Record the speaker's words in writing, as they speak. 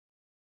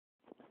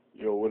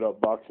Yo, what up,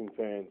 boxing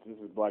fans? This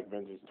is Black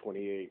Vengeance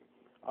 28.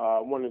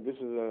 This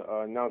is an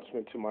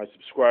announcement to my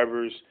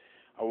subscribers.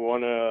 I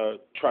want to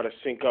try to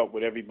sync up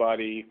with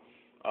everybody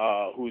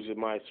who's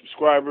my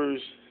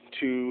subscribers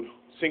to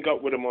sync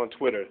up with them on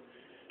Twitter.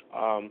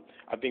 I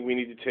think we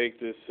need to take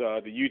this,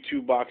 the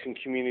YouTube boxing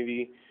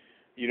community,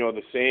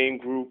 the same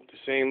group, the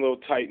same little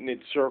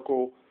tight-knit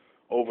circle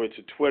over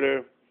to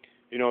Twitter.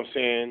 You know what I'm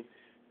saying?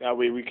 That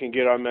way we can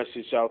get our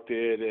message out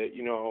there that,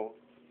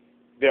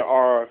 there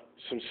are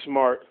some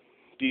smart,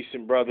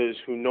 decent brothers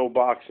who know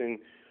boxing,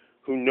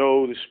 who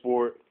know the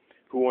sport,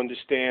 who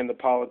understand the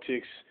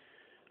politics.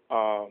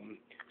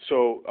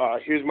 So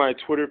here's my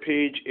Twitter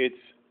page. It's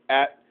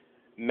at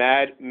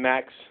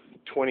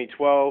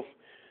MadMax2012.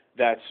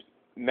 That's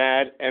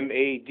Mad,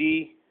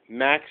 M-A-D,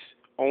 Max,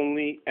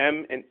 only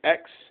M and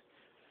X,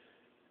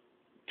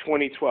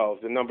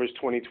 2012. The number's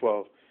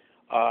 2012.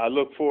 I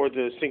look forward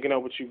to syncing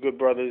up with you good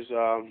brothers.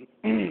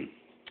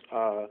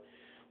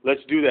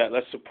 Let's do that.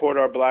 Let's support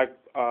our black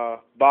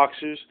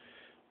boxers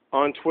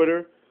on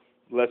Twitter.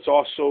 Let's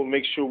also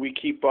make sure we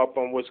keep up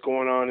on what's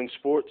going on in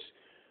sports.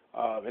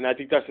 And I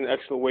think that's an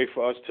excellent way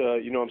for us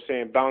to,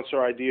 bounce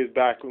our ideas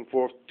back and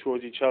forth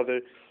towards each other,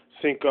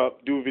 sync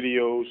up, do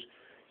videos,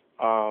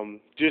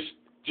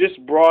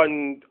 just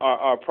broaden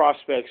our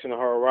prospects and our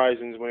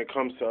horizons when it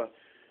comes to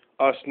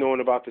us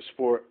knowing about the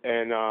sport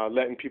and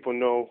letting people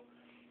know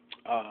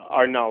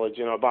our knowledge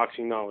and our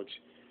boxing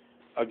knowledge.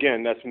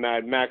 Again, that's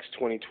Mad Max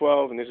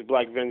 2012, and this is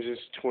Black Vengeance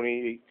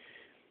 28.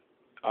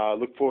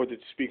 Look forward to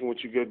speaking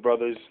with you good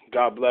brothers.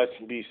 God bless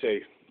and be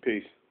safe.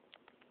 Peace.